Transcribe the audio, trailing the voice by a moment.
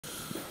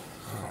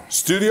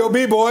Studio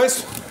B,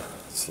 boys.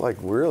 It's like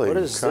really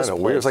kind of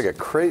weird. It's like a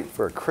crate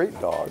for a crate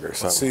dog or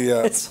something.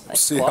 It's like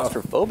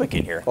claustrophobic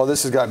in here. Oh,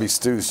 this has got to be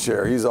Stu's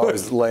chair. He's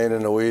always laying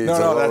in the weeds.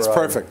 No, that's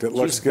perfect. It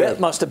looks good.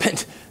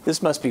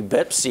 This must be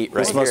Bip's seat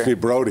right here. This must be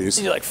Brody's. Is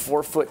he like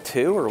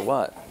 4'2" or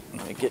what?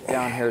 Let me get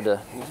down here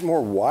to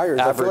more wires.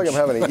 Average. I feel like I'm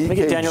having an EKG. Let me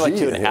get down here like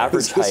to an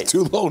average height. Is this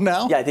too low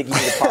now? Yeah, I think you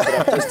need to pop it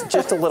up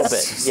just a little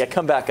bit. Yeah,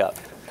 come back up.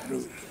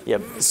 Yeah,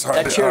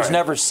 that chair's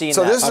never seen that.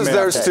 So this is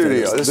their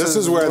studio. This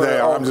is where they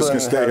are. I'm just going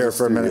to stay here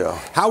for a minute.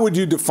 How would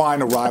you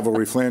define a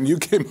rivalry, Flan? You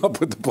came up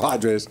with the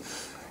Padres.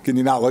 Can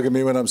you not look at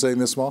me when I'm saying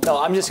this small? No,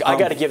 I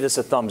got to give this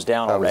a thumbs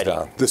down already.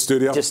 The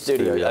studio? Just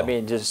studio. I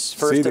mean, just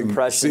first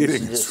impressions.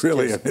 Seating is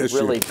really an issue.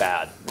 Really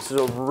bad. This is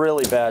a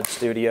really bad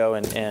studio,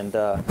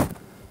 and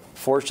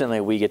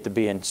fortunately, we get to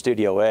be in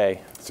Studio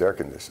A. It's air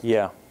conditioned.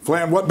 Yeah.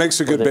 Flan, what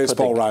makes a good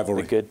baseball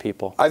rivalry? The good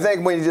people. I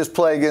think when you just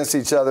play against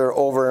each other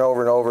over and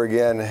over and over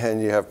again,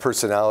 and you have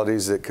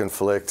personalities that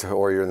conflict,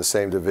 or you're in the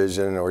same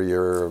division, or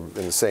you're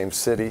in the same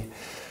city,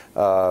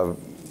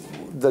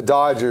 the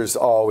Dodgers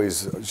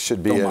always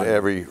should be in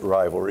every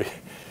rivalry.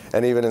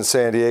 And even in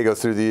San Diego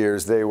through the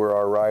years, they were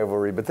our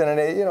rivalry. But then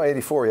in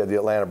 '84, we had the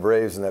Atlanta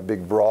Braves in that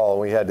big brawl,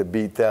 and we had to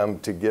beat them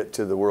to get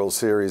to the World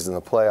Series and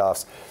the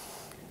playoffs.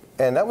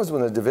 And that was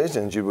when the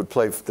divisions, you would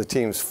play the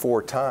teams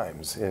 4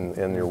 times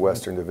in your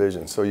Western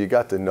Division. So you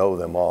got to know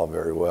them all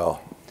very well.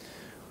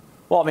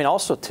 Well, I mean,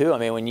 also, too, I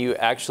mean, when you're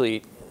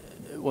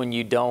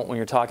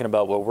talking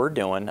about what we're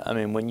doing, I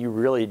mean, when you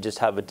really just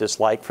have a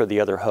dislike for the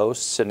other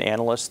hosts and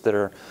analysts that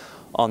are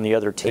on the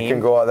other team. It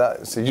can go on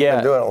that. So you've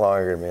been doing it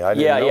longer than me. I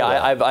didn't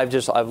know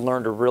that. I've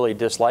learned to really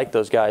dislike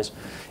those guys.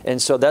 And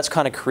so that's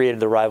kind of created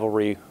the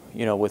rivalry,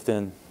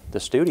 within the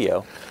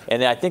studio,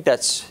 and I think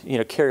that's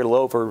carried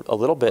over a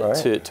little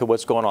bit to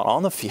what's going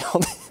on the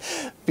field,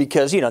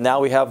 because now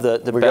we have the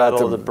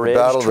Battle of the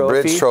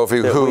Bridge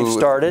Trophy that we've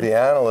started. The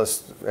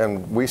analysts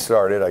and we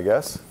started, I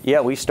guess.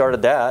 Yeah, we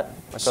started that.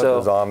 I thought it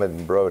was Ahmed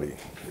and Brody.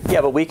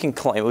 Yeah, but we can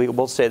claim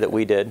we'll say that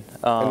we did.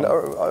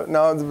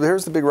 Now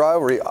here's the big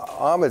rivalry.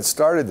 Ahmed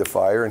started the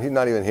fire, and he's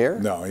not even here.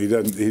 No, he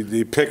doesn't.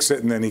 He picks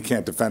it, and then he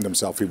can't defend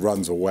himself. He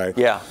runs away.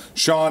 Yeah.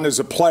 Shawn is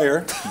a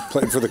player. He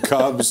played for the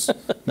Cubs,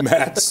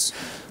 Mets,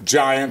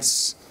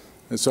 Giants.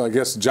 And so I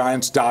guess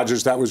Giants,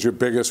 Dodgers, that was your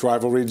biggest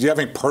rivalry. Do you have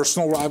any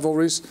personal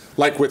rivalries,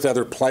 like with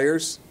other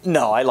players?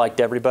 No, I liked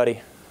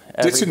everybody.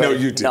 Did you know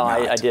you did not?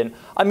 No, I didn't.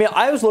 I mean,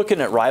 I was looking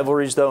at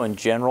rivalries, though, in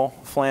general,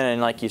 Flan,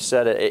 and like you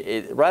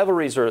said,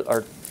 rivalries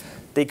are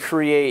they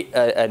create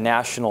a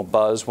national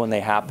buzz when they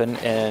happen,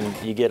 and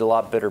you get a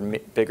lot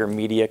bigger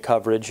media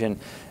coverage. And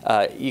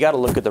you got to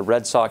look at the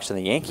Red Sox and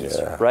the Yankees,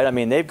 right? I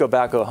mean, they go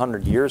back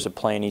 100 years of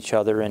playing each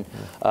other, and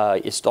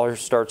it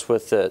starts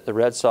with the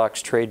Red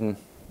Sox trading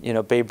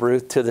Babe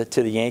Ruth to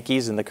the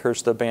Yankees and the curse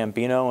of the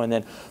Bambino, and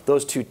then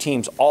those two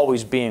teams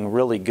always being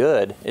really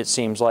good, it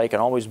seems like,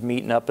 and always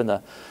meeting up in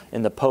the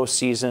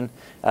postseason.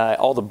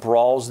 All the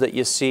brawls that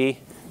you see,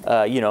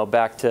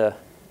 back to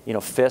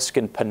Fisk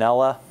and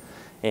Piniella,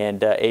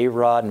 and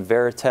A-Rod and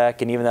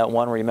Veritek, and even that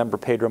one where you remember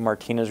Pedro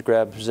Martinez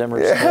grabbed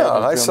Zimmer. Yeah,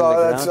 I saw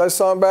that. I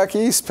saw him back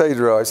east,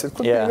 Pedro. I said,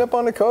 quit beating up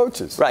on the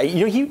coaches. Right.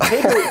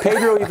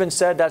 Pedro even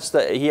said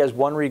he has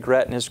one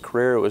regret in his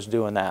career. It was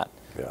doing that.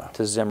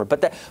 To Zimmer,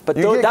 but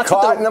you get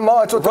caught in the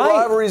mud. That's what the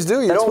rivalries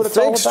do. You don't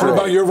think straight. What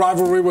about your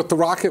rivalry with the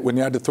Rocket when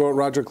you had to throw at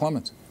Roger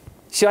Clemens?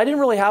 See, I didn't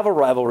really have a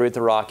rivalry with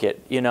the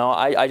Rocket.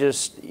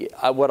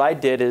 What I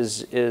did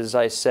is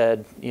I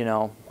said,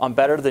 I'm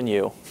better than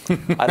you.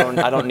 I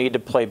don't need to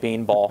play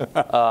beanball.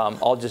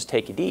 I'll just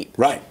take you deep.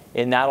 Right.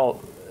 And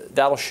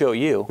that'll show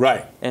you.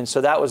 Right. And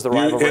so that was the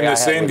rivalry in the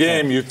same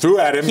game, you threw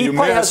at him, you missed. He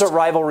probably has a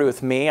rivalry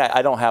with me.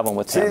 I don't have one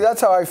with him. See, that's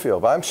how I feel.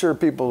 But I'm sure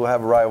people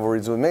have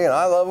rivalries with me, and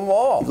I love them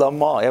all. Love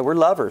them all. Yeah, we're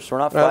lovers. We're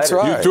not fighters.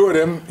 That's right. You threw at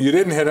him, you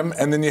didn't hit him,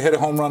 and then you hit a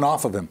home run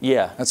off of him.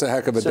 Yeah. That's a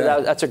heck of a day.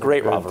 That's a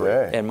great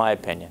rivalry, in my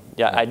opinion.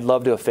 Yeah, I'd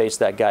love to have faced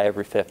that guy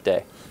every 5th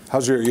day.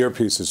 How's your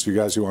earpieces?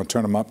 You want to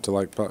turn them up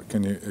to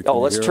can you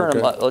let's turn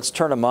them up. Let's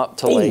turn them up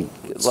to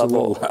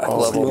level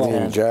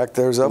 10. Jack,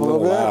 there's up a little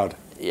bit. Loud.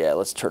 Yeah,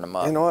 let's turn them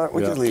up. You know what?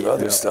 We could leave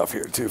other stuff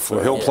here too.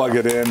 So he'll plug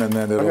it in, and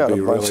then it'll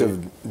be a bunch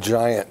of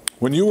giant.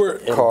 When you were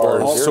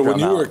cars. Also, when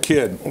you were a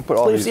kid,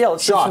 let's do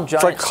some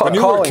giant. When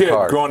you were a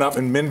kid growing up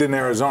in Minden,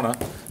 Arizona,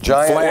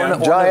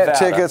 giant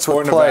tickets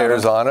with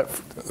players on it.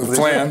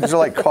 Flan. These are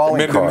like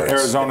calling cards. Minden,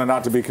 Arizona,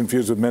 not to be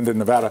confused with Minden,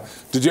 Nevada.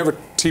 Did you ever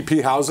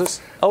TP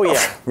houses? Oh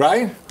yeah.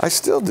 Right? I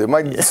still do.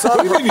 My son.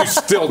 What do you mean you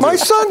still do? My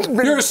son.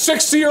 You're a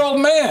 60-year-old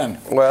man.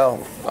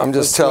 Well, I'm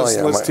just telling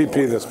you. Let's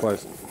TP this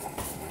place.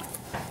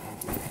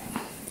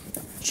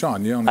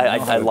 Shawn, you don't know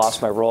I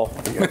lost my role.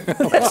 Do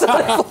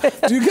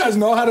you guys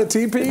know how to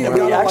TP?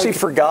 We actually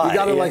forgot. You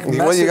got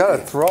to you got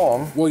to throw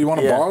them. Well, you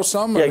want to borrow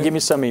some? Yeah, give me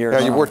some of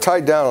yours. Yeah, we're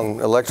tied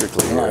down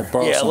electrically here.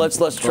 Yeah, let's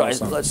try.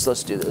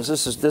 Let's do this.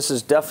 This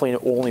is definitely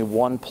only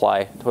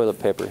 1-ply toilet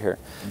paper here.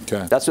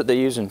 Okay. That's what they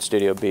use in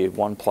Studio B,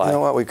 1-ply. You know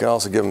what? We can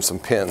also give them some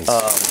pins.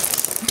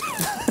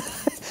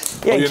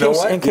 Yeah, you know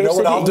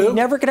what I'll do? You're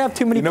never going to have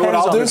too many pins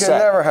on the set. You can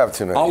never have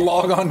too many. I'll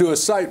log on to a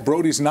site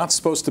Brody's not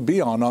supposed to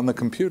be on the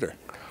computer.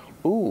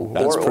 Ooh,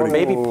 That's or pretty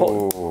maybe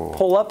cool.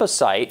 pull up a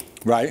site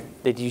Right.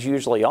 that he's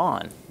usually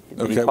on.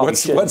 Okay,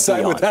 what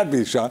site would that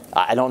be, Shawn?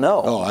 I don't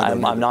know. Oh,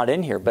 I'm not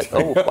in here, but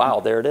oh wow,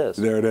 there it is.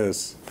 There it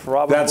is.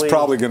 Probably. That's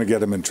probably going to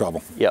get him in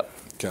trouble. Yep.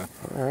 Okay.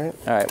 All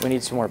right. We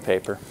need some more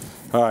paper.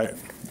 All right.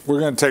 We're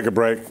going to take a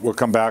break. We'll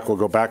come back. We'll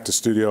go back to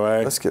Studio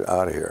A. Let's get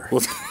out of here.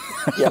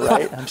 Yeah,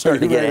 right. I'm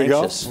starting to get ready to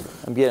go?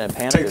 anxious. I'm getting a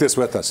panic. Take this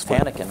with us.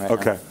 Panicking right now.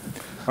 Okay.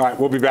 All right.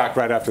 We'll be back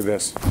right after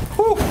this.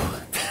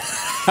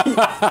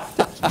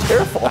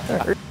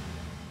 Careful.